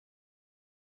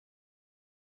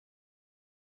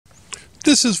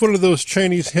This is one of those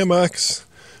Chinese hammocks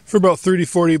for about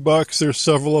 30-40 bucks. There's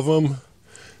several of them.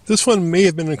 This one may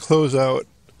have been in closeout,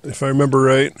 if I remember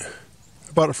right.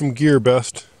 I bought it from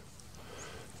GearBest.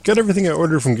 Got everything I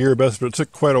ordered from GearBest, but it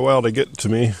took quite a while to get to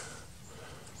me.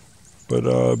 But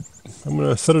I'm going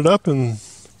to set it up and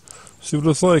see what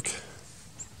it's like.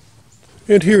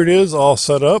 And here it is, all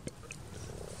set up.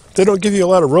 They don't give you a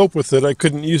lot of rope with it. I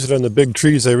couldn't use it on the big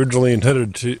trees I originally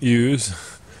intended to use.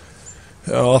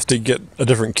 I'll have to get a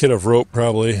different kit of rope,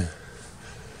 probably.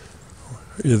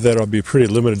 Either that or I'll be pretty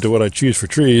limited to what I choose for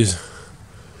trees.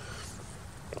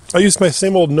 I use my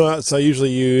same old knots I usually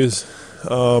use.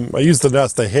 I used the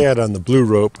knots they had on the blue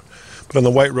rope, but on the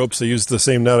white ropes I used the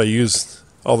same knot I use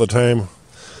all the time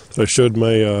that I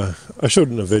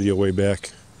showed in a video way back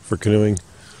for canoeing.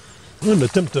 I'm going to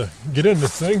attempt to get in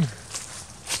this thing.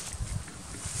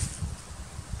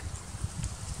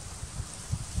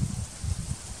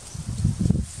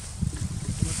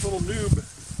 This little noob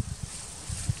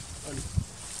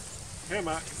on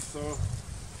hammock, so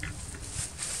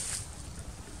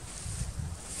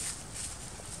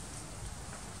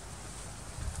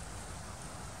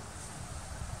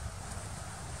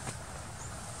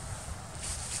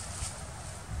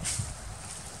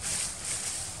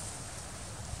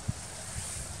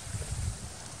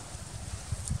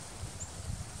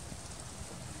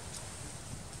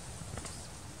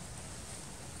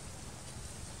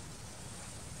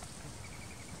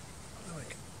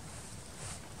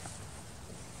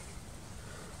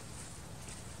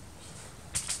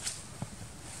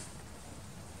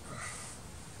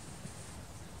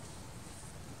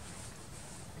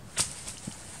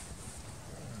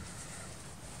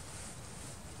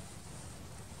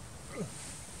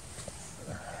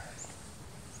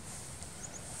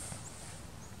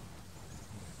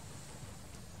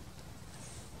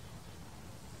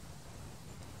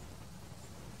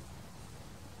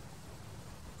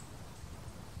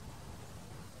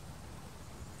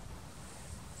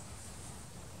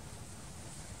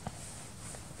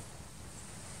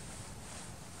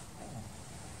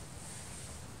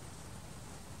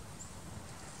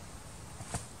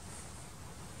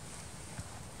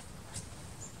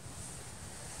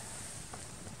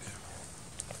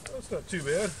that's not too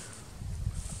bad.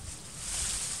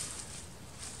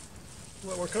 A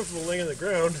lot more comfortable laying on the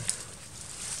ground.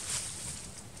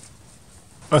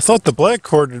 I thought the black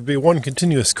cord would be one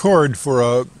continuous cord for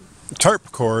a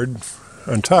tarp cord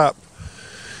on top,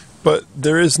 but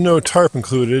there is no tarp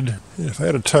included. If I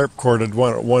had a tarp cord, I'd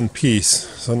want it one piece,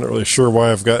 so I'm not really sure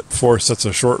why I've got 4 sets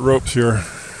of short ropes here.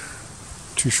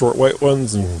 2 short white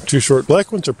ones and 2 short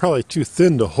black ones are probably too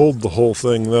thin to hold the whole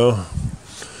thing, though.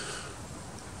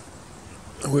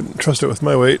 I wouldn't trust it with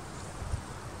my weight.